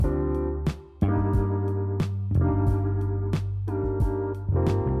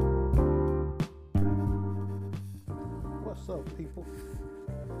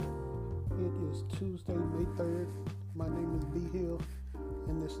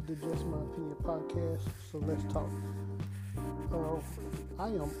to the Just My Opinion podcast, so let's talk. I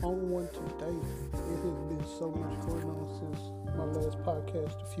am on one today. It has been so much going on since my last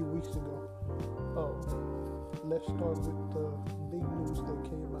podcast a few weeks ago. Let's start with the big news that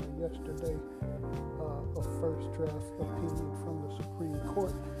came out yesterday. A first draft opinion from the Supreme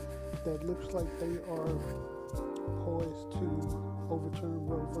Court that looks like they are poised to overturn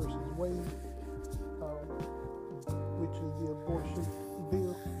Roe versus Wade, which is the abortion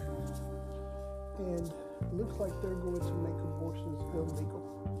bill, and looks like they're going to make abortions illegal.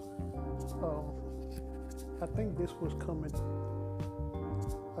 I think this was coming.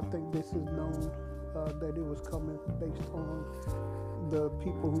 I think this is known that it was coming based on the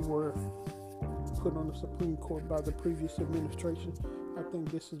people who were put on the Supreme Court by the previous administration. I think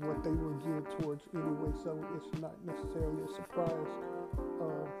this is what they were geared towards anyway, so it's not necessarily a surprise.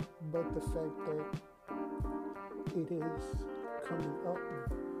 But the fact that it is coming up,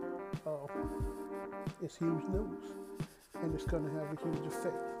 it's huge news, and it's going to have a huge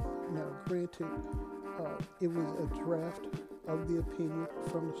effect. Now, granted, it was a draft of the opinion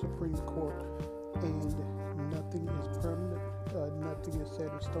from the Supreme Court, and nothing is permanent, nothing is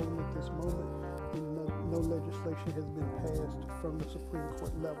set in stone at this moment, and no legislation has been passed from the Supreme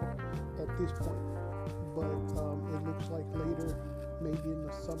Court level at this point. But it looks like later, maybe in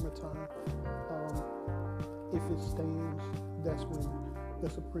the summertime, if it stands, that's when the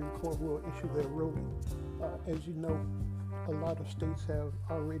Supreme Court will issue their ruling. As you know, a lot of states have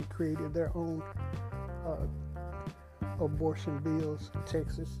already created their own abortion bills.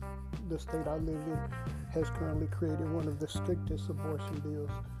 Texas, the state I live in, has currently created one of the strictest abortion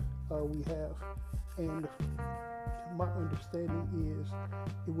bills we have. And my understanding is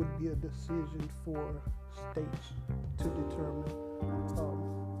it would be a decision for states to determine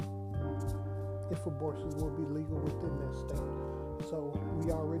if abortions will be legal within that state. So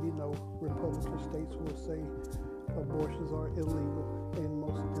we already know Republican states will say abortions are illegal, and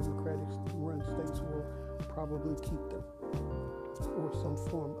most Democratic-run states will probably keep them or some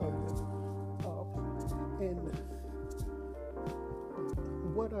form of them. And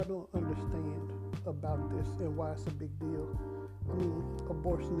what I don't understand about this and why it's a big deal, I mean,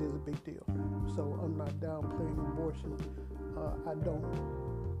 abortion is a big deal, so I'm not downplaying abortion. I don't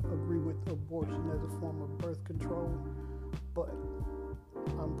agree with abortion as a form of birth control, but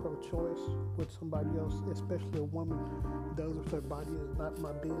I'm pro-choice. What somebody else, especially a woman, does with her body is not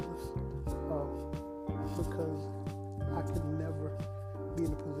my business, because I can never be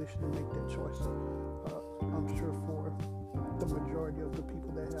in a position to make that choice. I'm sure for the majority of the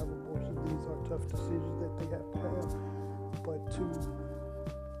people that have abortions, these are tough decisions that they have to have, but to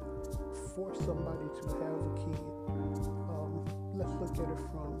force somebody to have a kid, let's look at it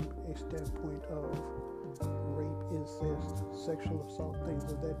from a standpoint of rape, incest, sexual assault, things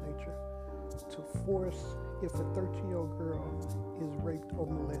of that nature. To force, if a 13-year-old girl is raped or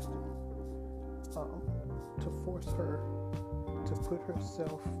molested, to force her to put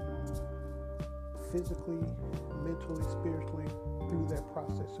herself physically, mentally, spiritually through that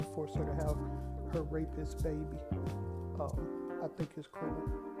process, to force her to have her rapist baby, I think is cruel.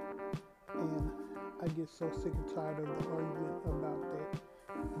 And I get so sick and tired of the argument about that.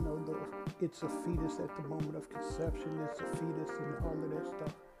 You know, it's a fetus at the moment of conception, it's a fetus and all of that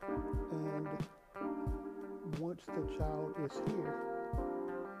stuff. And once the child is here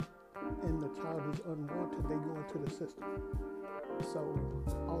and the child is unwanted, they go into the system. So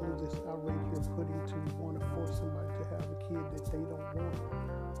all of this outrage you're putting to want to force somebody to have a kid that they don't want,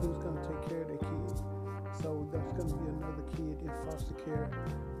 who's going to take care of their kid? So that's going to be another kid in foster care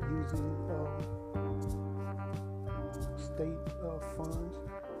using state funds,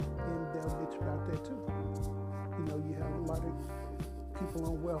 and they'll bitch about that too. You know, you have a lot of people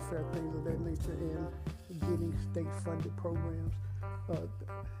on welfare, things of that nature, and getting state-funded programs.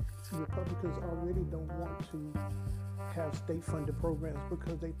 Republicans already don't want to have state-funded programs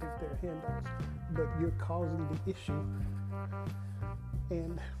because they think they're handouts, but you're causing the issue.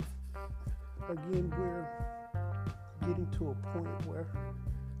 And again, we're getting to a point where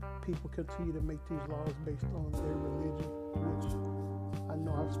people continue to make these laws based on their religion, which I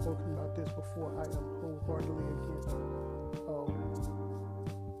know I've spoken about this before. I am wholeheartedly against.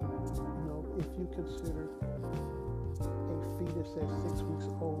 You know, if you consider a fetus at 6 weeks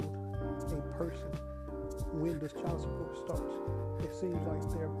old a person, when does child support starts? It seems like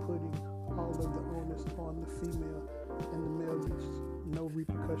they're putting all of the onus on the female, and the male gets no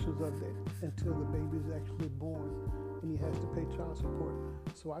repercussions of that until the baby is actually born and he has to pay child support.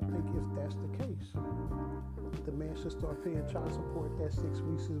 So I think if that's the case, the man should start paying child support at 6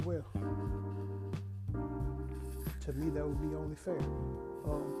 weeks as well. To me, that would be only fair.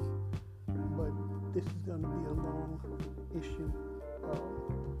 But this is going to be a long issue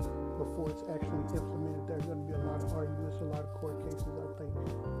before it's actually implemented. There are going to be a lot of arguments, a lot of court cases, I think,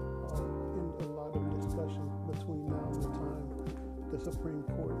 and a lot of discussion between now and the time the Supreme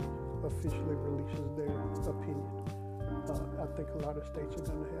Court officially releases their opinion. I think a lot of states are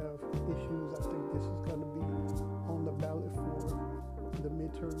going to have issues. I think this is going to be on the ballot for the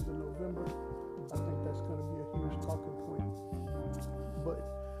midterms in November. I think that's going to be a huge talking point. But,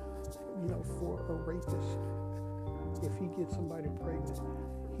 for a rapist, if he gets somebody pregnant,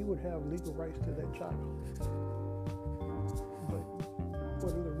 he would have legal rights to that child. But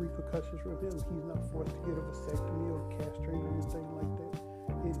what are the repercussions for him? He's not forced to get a vasectomy or castrate or anything like that.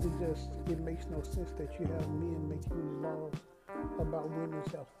 It makes no sense that you have men making these laws about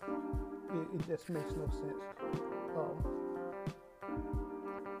women's health. It just makes no sense.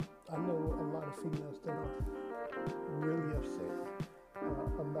 I know a lot of females that are really upset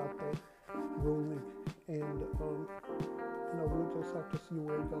about that ruling, and we'll just have to see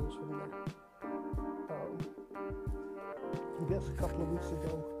where it goes from there. I guess a couple of weeks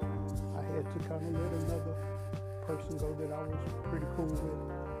ago, I had to kind of let another person go that I was pretty cool with,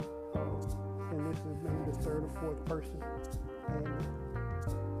 and this is maybe the third or fourth person, and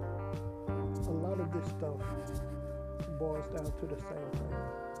a lot of this stuff boils down to the same thing: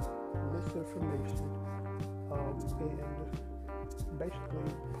 misinformation, and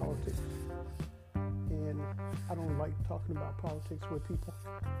basically politics. And I don't like talking about politics with people,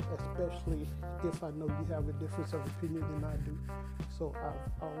 especially if I know you have a difference of opinion than I do. So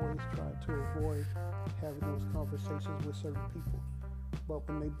I've always tried to avoid having those conversations with certain people. But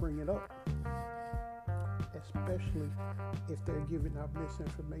when they bring it up, especially if they're giving out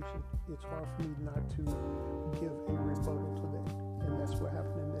misinformation, it's hard for me not to give a rebuttal to that. And that's what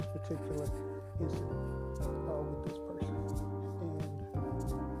happened in this particular incident with this person. And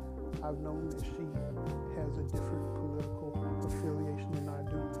I've known that she has a different political affiliation than I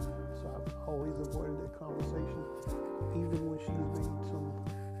do, so I've always avoided that conversation, even when she's made some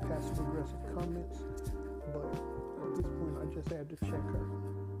passive-aggressive comments. But at this point, I just had to check her.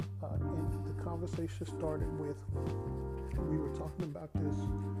 And the conversation started with, we were talking about this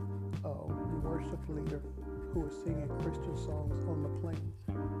worship leader who was singing Christian songs on the plane.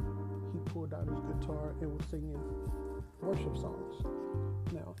 He pulled out his guitar and was singing worship songs.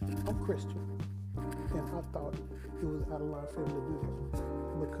 Now, I'm Christian, and I thought it was out of line for him to do that,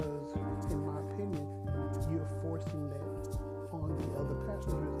 because in my opinion, you're forcing that on the other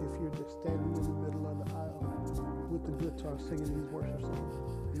passengers if you're just standing in the middle of the aisle with the guitar singing these worship songs.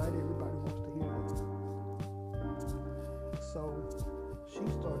 Not everybody wants to hear that. So she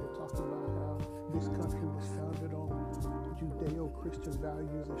started talking about how this country was founded on Judeo-Christian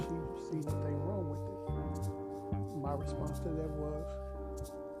values and she didn't see anything wrong with it. My response to that was,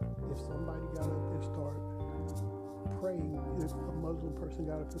 if somebody got up and started praying, if a Muslim person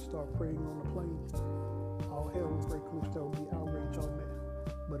got up and started praying on the plane, all hell would break loose. There would be outrage on that.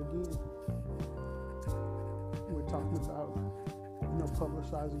 But again, we're talking about,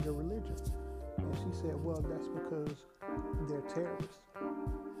 publicizing your religion. And she said, well, that's because they're terrorists.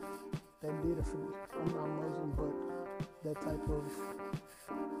 That did it for me. I'm not Muslim, but that type of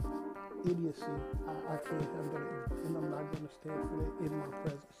idiocy, I can't handle it, and I'm not going to stand for that in my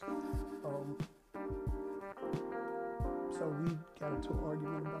presence. So we got into an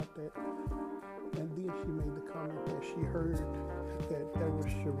argument about that, and then she made the comment that she heard that there was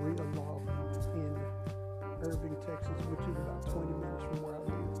Sharia law in Irving, Texas, which is about 20 minutes from where I live.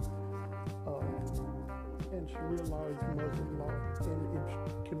 And Sharia law is Muslim law, and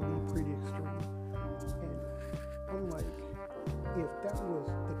it can be pretty extreme. And I'm like, if that was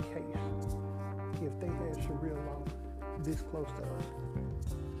the case, if they had Sharia law this close to us,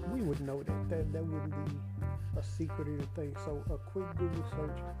 we would know that wouldn't be a secret or anything. So a quick Google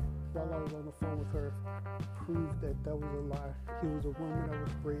search while I was on the phone with her proved that was a lie. It was a rumor that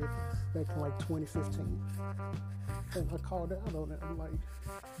was spread back in like 2015. And I called her out on it. I'm like,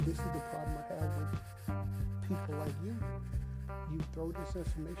 this is the problem I have with people like you. You throw this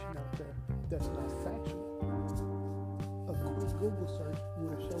information out there that's not factual. A quick Google search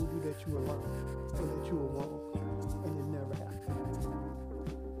would have showed you that you were lying or that you were wrong, and it never happened.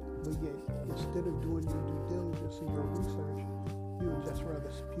 But yet, instead of doing your due diligence and your research, you would just rather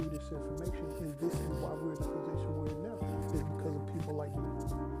spew this information, and this is why we're in the position we're in now. It's because of people like you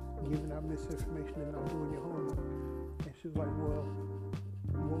giving out misinformation and not doing your homework. And she was like, well,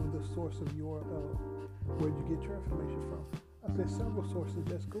 what was the source of your, where'd you get your information from? I said, several sources,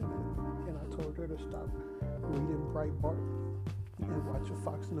 just Google it. And I told her to stop reading Breitbart and watching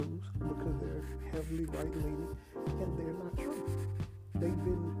Fox News because they're heavily right-leaning and they're not true.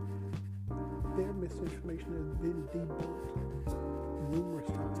 Their misinformation has been debunked numerous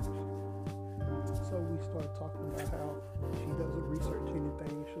times. So we start talking about how she doesn't research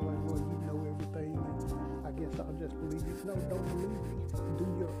anything. She's like, well, you know everything, and I guess I'll just believe you. No, don't believe me. Do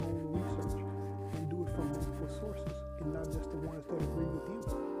your own research and do it from multiple sources and not just the ones that agree with you.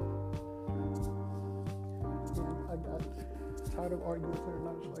 And I got tired of arguing with her, and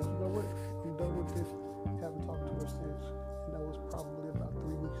I was like, you know what? I'm done with this. Haven't talked to her since, and that was probably about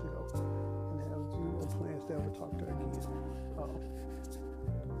 3 weeks ago. And I have zero plans to ever talk to her again.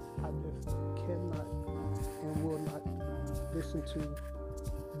 I just cannot and will not listen to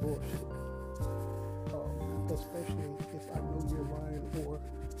bullshit. Especially if I know you're lying or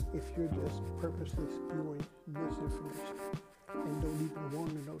if you're just purposely spewing misinformation and don't even want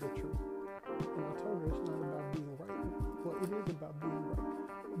to know the truth. And I told her it's not about being right. Well, it is about being right,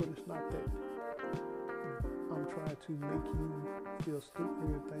 but it's not that I'm trying to make you feel stupid or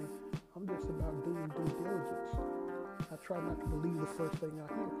anything. I'm just about doing due diligence. I try not to believe the first thing I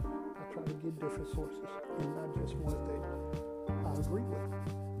hear. I try to get different sources and not just ones that I agree with.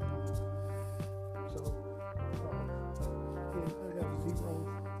 So, and I have zero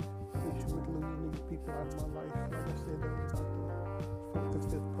issue with losing these people out of my life. Like I said, that was about the fourth or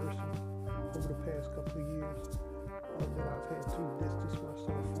fifth person over the past couple of years that I've had to distance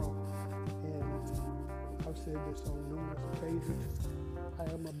myself from. And I've said this on numerous occasions. I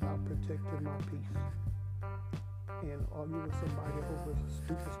am about protecting my peace. And argue with somebody over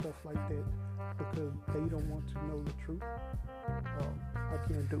stupid stuff like that because they don't want to know the truth, I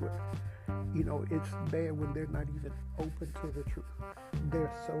can't do it. You know, it's bad when they're not even open to the truth.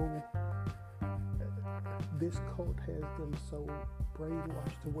 This cult has them so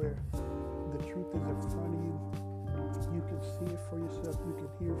brainwashed to where the truth is in front of you. You can see it for yourself, you can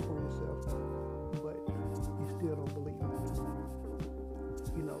hear it for yourself, but you still don't believe it.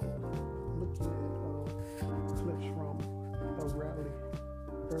 You know, looking at clips from a rally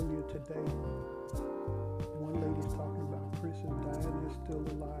earlier today, one lady's talking about Princess Diana is still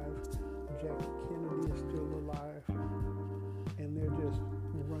alive, Jackie Kennedy is still alive, and they're just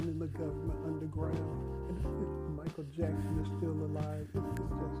running the government underground, and Michael Jackson is still alive. It's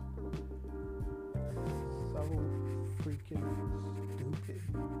just so freaking stupid.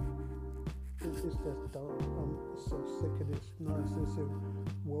 It's just dumb. I'm so sick of this nonsense and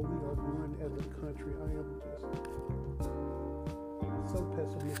where we are going as a country. I am just so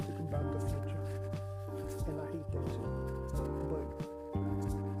pessimistic about the future, and I hate that too. But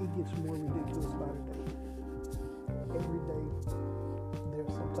it gets more ridiculous by the day. Every day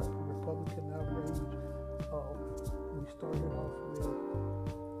there's some type of Republican outrage. We started off with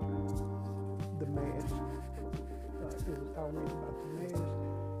the mask. It was outrage about the mask.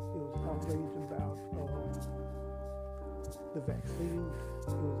 It was outrage about the vaccine.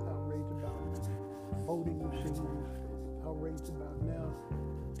 It was outrage about voting machines. Outrage about now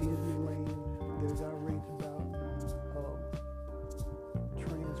Disneyland. There's outrage about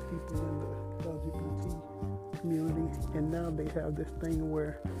trans people in the LGBT community. And now they have this thing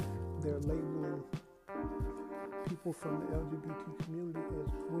where they're labeling people from the LGBT community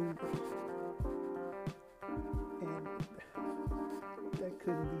as groomers. And that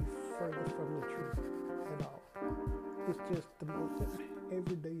couldn't be further from the truth at all. It's just the most,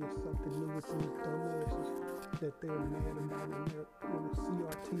 every day is something new with these dumbasses that they're mad about. And they're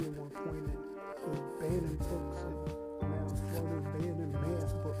CRT at one point and was banning books, and now Florida's banning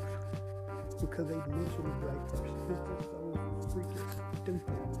math books because they mention a black person. It's just so freaking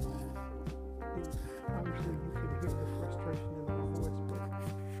stupid. Obviously you can hear the frustration in my voice, but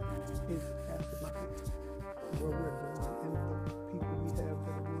it's asinine where we're going and the people we have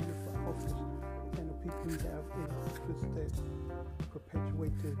that are running for office and the people we have in office that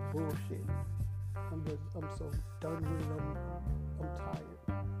perpetuate this bullshit. I'm so done with it. I'm tired.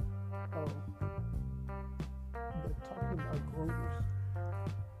 But talking about groomers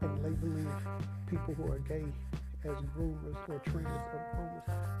and labeling people who are gay as groomers or trans or groomers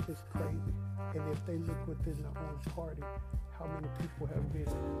is crazy. And if they look within their own party, how many people have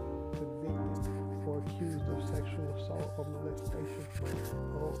been convicted or accused of sexual assault or molestation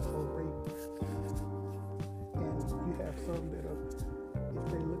or rape? And you have some that are, if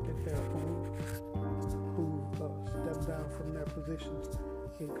they look at their own, who stepped down from their positions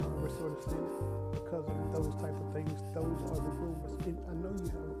in Congress or the Senate because of those type of things, those are the groomers. And I know you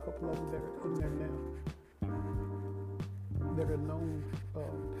have a couple of them that are in there now that are known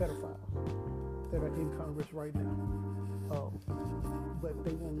pedophiles that are in Congress right now. But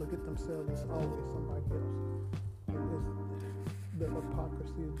they won't look at themselves as always somebody else. And the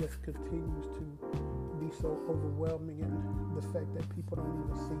hypocrisy just continues to be so overwhelming, and the fact that people don't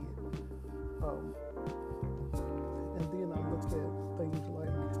even see it. And then I look at things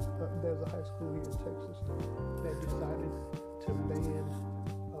like there's a high school here in Texas that decided to ban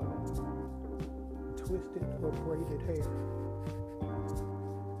twisted or braided hair.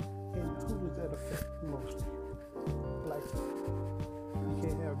 And who does that affect mostly? Black people. You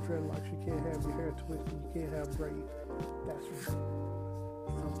can't have dreadlocks, you can't have your hair twisted, you can't have braids. That's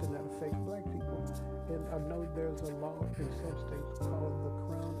something that affects black people. And I know there's a law in some states called the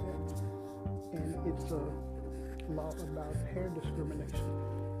Crown Act, and it's a law about hair discrimination.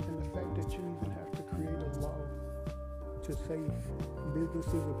 And the fact that you even have to create a law to say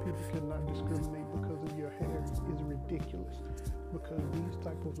businesses or people cannot discriminate because of your hair is ridiculous, because these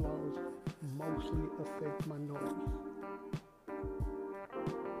type of laws mostly affect minorities.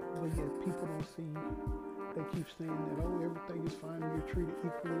 But yet people don't see, they keep saying that, oh, everything is fine, you're treated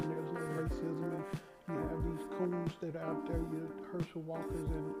equally, and there's no racism, and you have these coons that are out there, your Herschel Walkers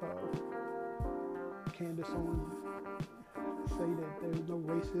and Candace Owens say that there's no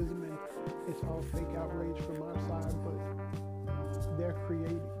racism and it's all fake outrage from our side, but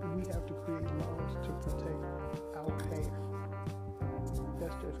we have to create laws to protect our hair.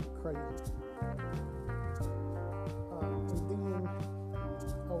 That's just crazy. And then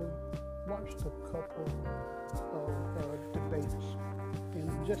I watched a couple of debates, and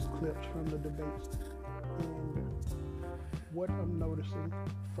just clips from the debates. And what I'm noticing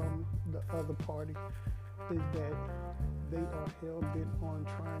from the other party is that they are hell-bent on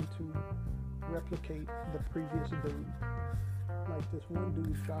trying to replicate the previous dude. Like this one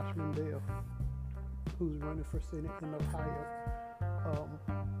dude, Josh Mandel, who's running for Senate in Ohio.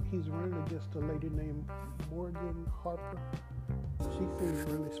 He's running against a lady named Morgan Harper. She seems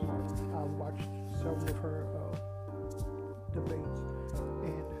really smart. I watched several of her debates,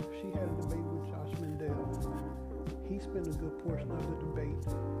 and she had a debate with Josh Mandel. He spent a good portion of the debate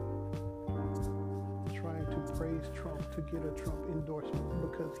trying to praise Trump to get a Trump endorsement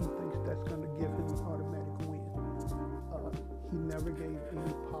because he thinks that's going to give him an automatic win. He never gave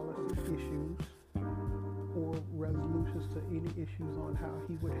any policy issues or resolutions to any issues on how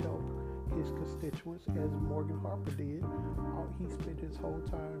he would help his constituents, as Morgan Harper did. He spent his whole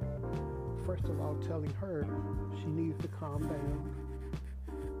time, first of all, telling her she needs to calm down,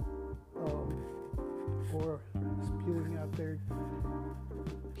 or spewing out their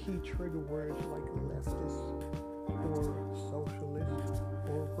key trigger words like leftist or socialist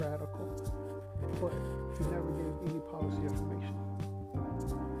or radical, but he never gave any policy information.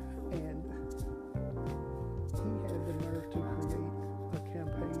 And he had the nerve to create a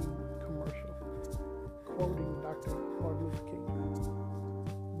campaign commercial quoting Dr. Martin Luther King.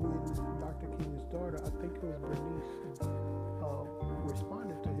 When Dr. King's daughter, I think it was Bernice,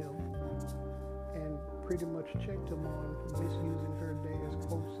 responded to him and pretty much checked him on misusing her dad's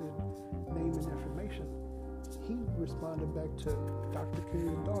quotes and name and information, he responded back to Dr.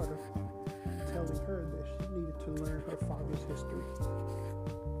 King's daughter, telling her that she needed to learn her father's history.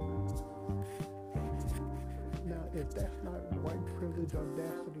 Now, if that's not white privilege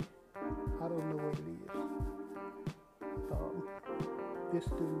audacity, I don't know what it is. This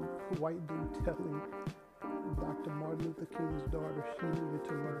dude, white dude, telling Dr. Martin Luther King's daughter she needed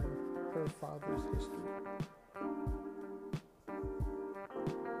to learn her father's history.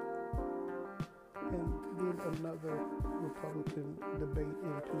 And then another Republican debate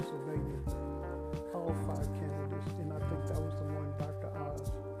in Pennsylvania, all 5 candidates, and I think that was the one Dr. Oz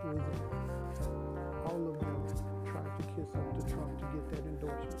was in. All of them tried to kiss up to Trump to get that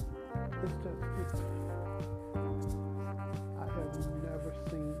endorsement. I have never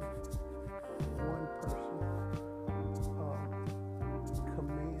seen one person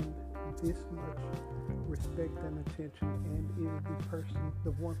command this much respect and attention, and is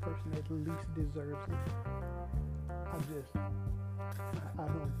the one person that least deserves it. I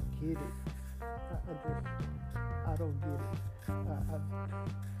don't get it. I don't get it.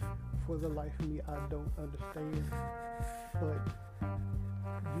 For the life of me, I don't understand. But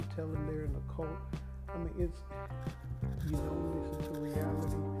you tell them they're in a cult. I mean, you don't listen to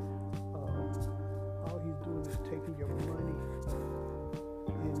reality. All he's doing is taking your money,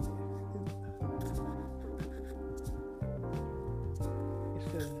 and it's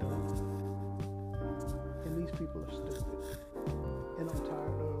just dumb. And these people are stupid. And I'm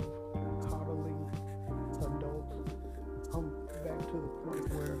tired of coddling adults. I'm back to the point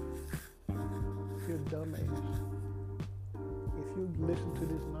where you're dumbass. If you listen to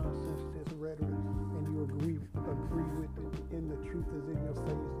this nonsense, this rhetoric, and you agree with it, and the truth is in your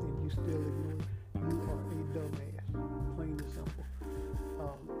face, and you still ignore it, you are a dumbass. Plain and simple.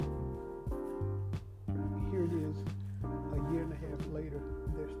 later,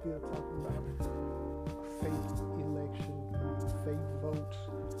 they're still talking about fake election, fake votes,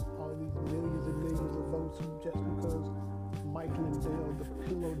 all these millions and millions of votes just because Mike Lindell, the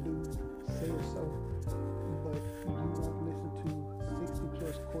pillow dude, said so. But you won't listen to 60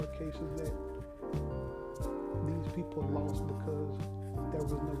 plus court cases that these people lost because there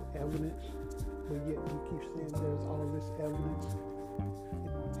was no evidence, but yet you keep saying there's all this evidence.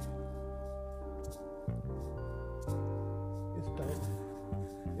 It's dumb.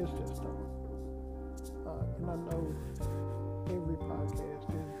 It's just dumb. And I know every podcast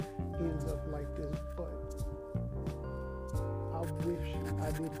ends up like this, but I wish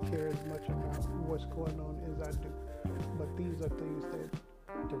I didn't care as much about what's going on as I do. But these are things that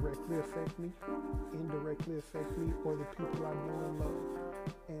directly affect me, indirectly affect me, or the people I know and love.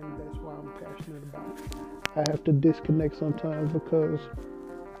 And that's why I'm passionate about it. I have to disconnect sometimes because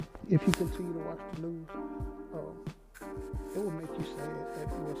if you continue to watch the news, it will make you sad at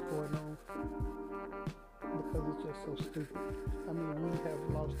what's going on because it's just so stupid. I mean, we have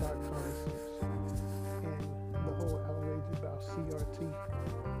lost our common sense. And the whole outrage about CRT,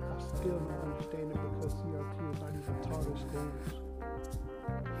 I still don't understand it because CRT is not even taught in schools.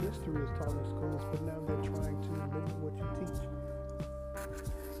 History is taught in schools, but now they're trying to limit what you teach.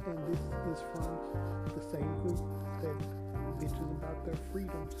 And this is from the same group that bitches about their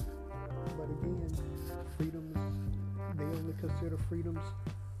freedoms. But again, freedoms, they only consider freedoms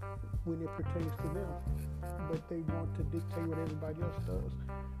when it pertains to them. But they want to dictate what everybody else does.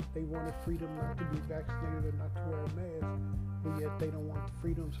 They wanted freedom not to be vaccinated or not to wear a mask, but yet they don't want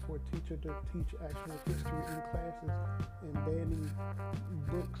freedoms for a teacher to teach actual history in classes and banning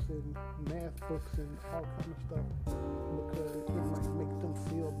books and math books and all kind of stuff because it might make them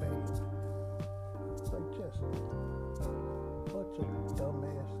feel bad. Like just a bunch of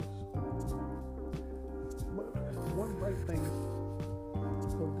dumbasses. But one right thing,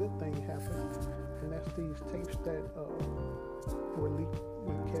 a good thing happened, and that's these tapes that were leaked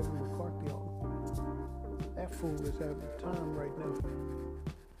with Kevin McCarthy on them. That fool is having time right now,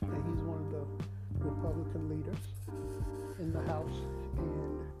 and he's one of the Republican leaders in the House,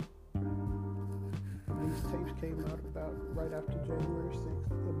 and these tapes came out about right after January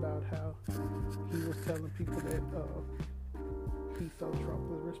 6th about how he was telling people that he felt Trump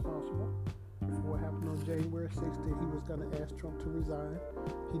was responsible for what happened on January 6th, that he was going to ask Trump to resign.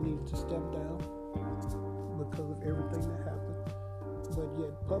 He needed to step down because of everything that happened. But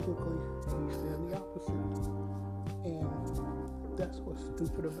yet publicly, he's saying the opposite. And that's what's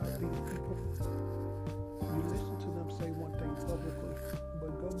stupid about these people. You listen to them say one thing publicly,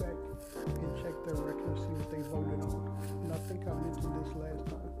 but go back and check their record and see what they voted on. And I think I mentioned this last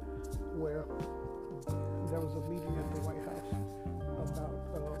time, where there was a meeting at the White House about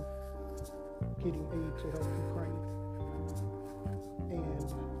getting aid to help Ukraine. And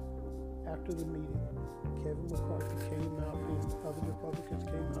after the meeting, Kevin McCarthy came out and other Republicans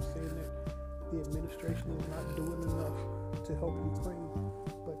came out saying that the administration is not doing enough to help Ukraine,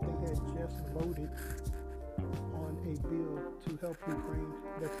 but they had just voted on a bill to help Ukraine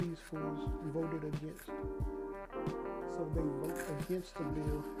that these fools voted against. So they vote against the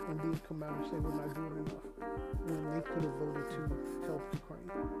bill and then come out and say we're not doing enough when they could have voted to help Ukraine.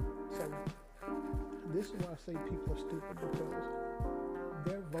 So this is why I say people are stupid, because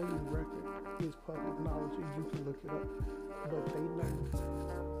their voting record is public knowledge and you can look it up. But they know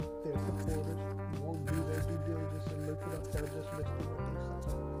their supporters won't do their due diligence and look it up. They'll just listen to what they say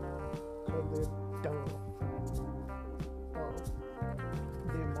because they're dumb.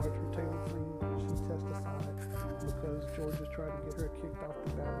 Then Marjorie Taylor Greene, she testified because Georgia's trying to get her kicked off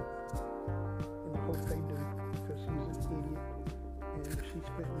the ballot. And I hope they do, because she's an idiot. And she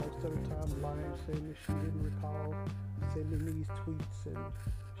spent most of the time lying, saying that she didn't recall sending these tweets and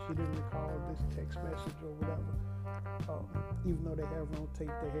she didn't recall this text message or whatever. Even though they have her on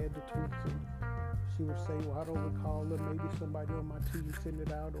tape, they had the tweets, and she would say, well, I don't recall it. Maybe somebody on my team sent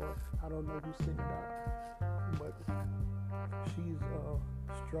it out, or I don't know who sent it out. But she's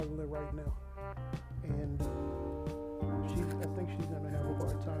struggling right now. And I think she's going to have a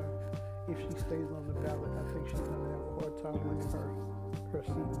hard time. If she stays on the ballot, I think she's going to have a hard time winning her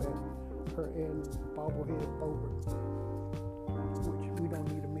seat back. Her and bobblehead Boebert, which we don't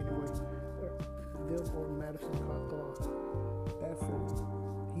need him anyway. Them or Madison Cawthorn, that fool,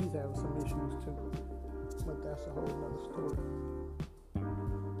 he's having some issues too. But that's a whole nother story.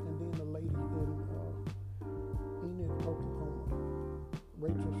 And then the lady in Enid, Oklahoma,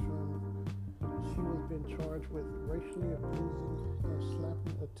 Rachel Sherman, she was been charged with racially abusing and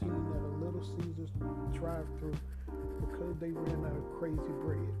slapping a teen at a Little Caesars drive-thru because they ran out of crazy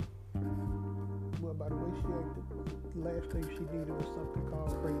bread. Well, by the way she acted, the last thing she needed was something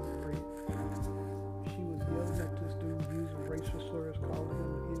called crazy bread. She was yelling at this dude using racial slurs, calling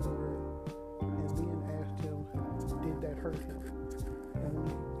him the N-word, and then asked him, did that hurt him? And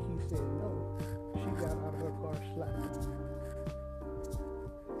when he said no, she got out of her car, slapped him,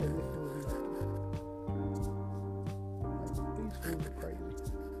 as if it was nothing. Like, these fools are crazy.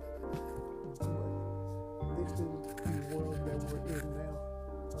 But this is the world that we're in now.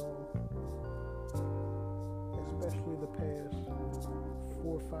 Especially the past 4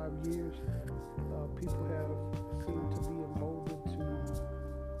 or 5 years, people have seemed to be emboldened to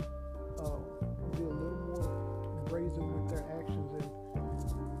be a little more brazen with their actions, and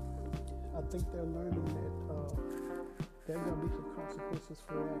I think they're learning that there are going to be some consequences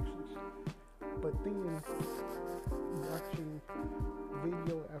for their actions. But then, watching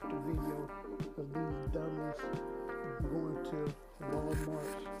video after video of these dummies going to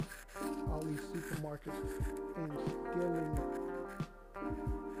Walmarts, all these supermarkets, and stealing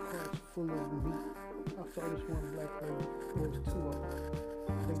carts full of meat. I saw this one black lady, there was 2 of them.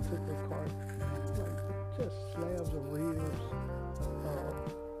 They took a cart, like just slabs of ribs,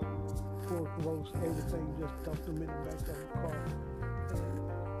 pork roast, everything, just dumped them in the back of the cart.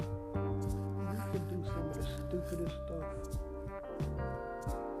 And you can do some of the stupidest stuff.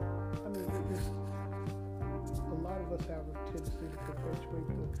 I mean, a lot of us have a tendency to perpetuate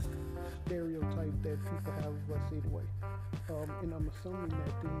the stereotype that people have of us anyway. And I'm assuming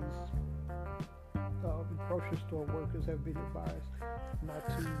that these grocery store workers have been advised not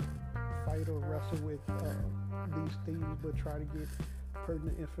to fight or wrestle with these thieves, but try to get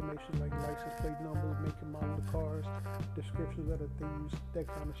pertinent information like license plate numbers, make and model of the cars, descriptions of the thieves, that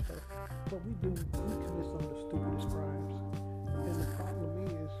kind of stuff. But we commit some of the stupidest crimes. And the problem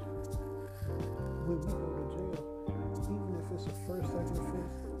is, when we go to jail, even if it's a first, second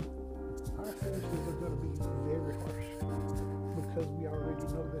offense, our sentences are going to be very harsh, because we already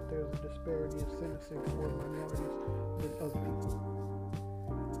know that there's a disparity in sentencing for minorities than other people.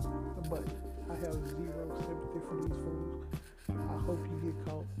 But I have zero sympathy for these fools. I hope you get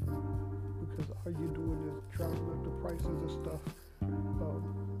caught, because all you're doing is driving up the prices of stuff.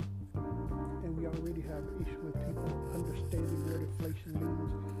 And we already have an issue with people understanding what inflation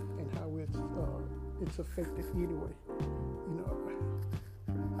means and how it's affected anyway. You know,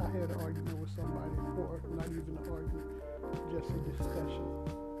 I had an argument with somebody, or not even an argument, just a discussion,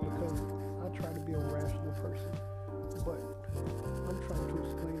 because I try to be a rational person, but I'm trying to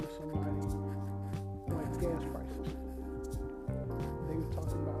explain to somebody like gas prices. They were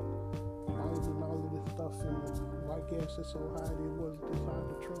talking about miles and all of this stuff and why gas is so high, it wasn't this high in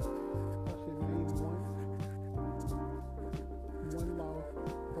the truck. I said, name one law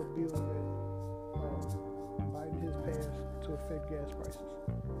or bill that Biden has passed to affect gas prices.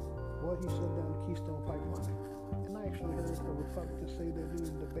 Well, he shut down the Keystone Pipeline. And I actually heard a Republican say that in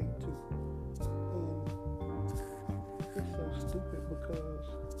the debate too. And it's so stupid, because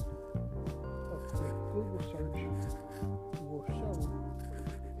a quick Google search will show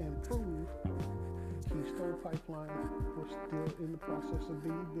and prove the Keystone Pipeline was still in the process of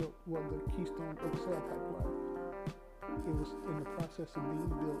being built. Well, the Keystone XL Pipeline, it was in the process of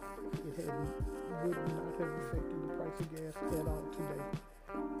being built. It would not have affected the price of gas at all today.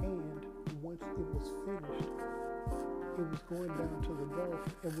 And once it was finished, it was going down to the Gulf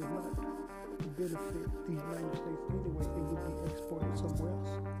and would not benefit the United States anyway. It would be exported somewhere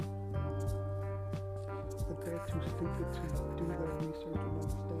else. But they're too stupid to do their research and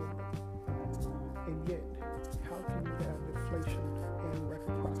understand that. And yet, how can you have inflation and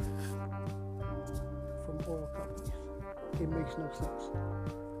record profits from oil companies? It makes no sense.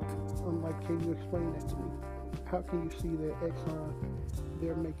 I'm like, can you explain that to me? How can you see that Exxon,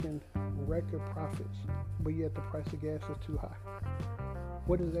 they're making record profits, but yet the price of gas is too high?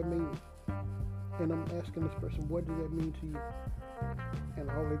 What does that mean? And I'm asking this person, what does that mean to you? And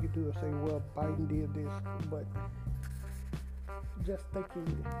all they can do is say, well, Biden did this. But just thinking,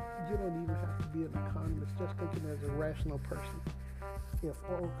 you don't even have to be an economist, just thinking as a rational person. If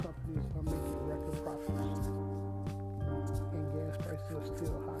oil companies are making record profits and gas prices are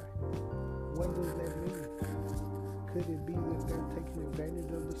still high, what does that mean? Could it be that they're taking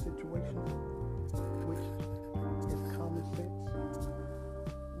advantage of the situation, which is common sense?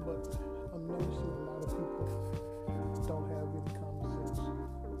 But I'm noticing a lot of people don't have any common sense.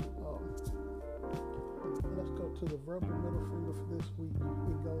 Let's go to the verbal middle finger for this week.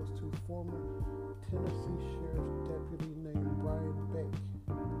 It goes to former Tennessee Sheriff's Deputy named Brian Beck.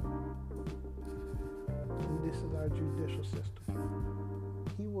 And this is our judicial system.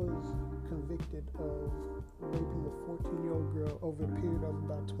 He was convicted of raping a 14-year-old girl over a period of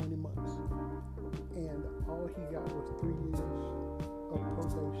about 20 months. And all he got was 3 years of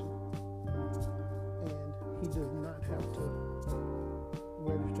probation. And he does not have to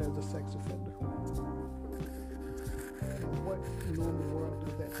register as a sex offender. In what normal world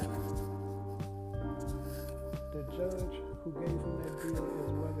does that happen? The judge who gave him that deal,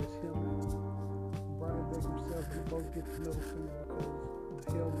 as well as him, Brian Beck himself, they both get the middle finger because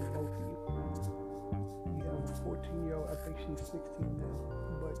the hell with both of you. You have a 14-year-old, I think she's 16 now,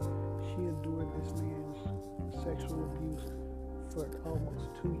 but she endured this man's sexual abuse for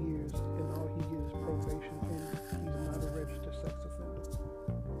almost 2 years, and all he gets is probation, and he's not a registered sex offender.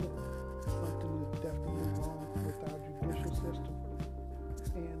 Something is definitely wrong with our judicial system,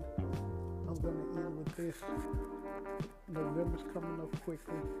 and I'm going to end with this. November's coming up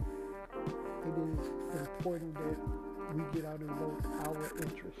quickly. It is important that we get out and vote our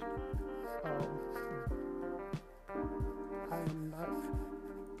interest. I am not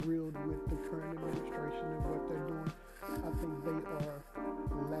thrilled with the current administration and what they're doing. I think they are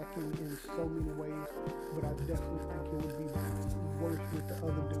lacking in so many ways, but I definitely think it would be worse with the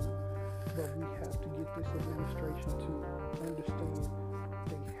other dude. But we have to get this administration to understand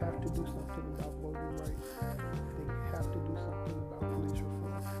they have to do something about voting rights. They have to do something about police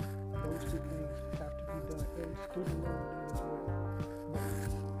reform. Those two things have to be done, and student loan debt as well.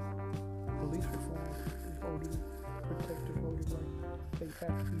 Police reform, voting, protective voting rights, they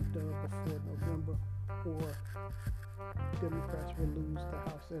have to be done before November, or Democrats will lose the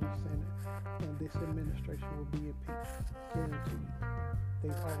House and the Senate, and this administration will be impeached, guaranteed.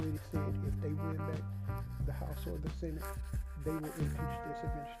 They've already said if they win back the House or the Senate, they will impeach this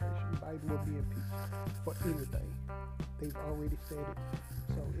administration. Biden will be impeached for anything. They've already said it.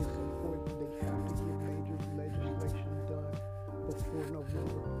 So it's important they have to get major legislation done before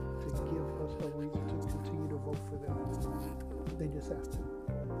November to give us a reason to continue to vote for them. They just have to.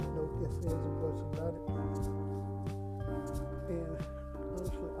 No ifs, ands, or buts about it. And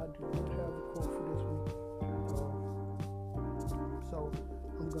honestly, I do not have a quote for this week. So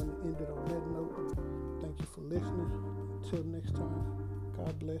I'm going to end it on that note. Thank you for listening. Until next time,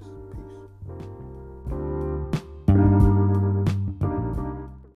 God bless. Peace.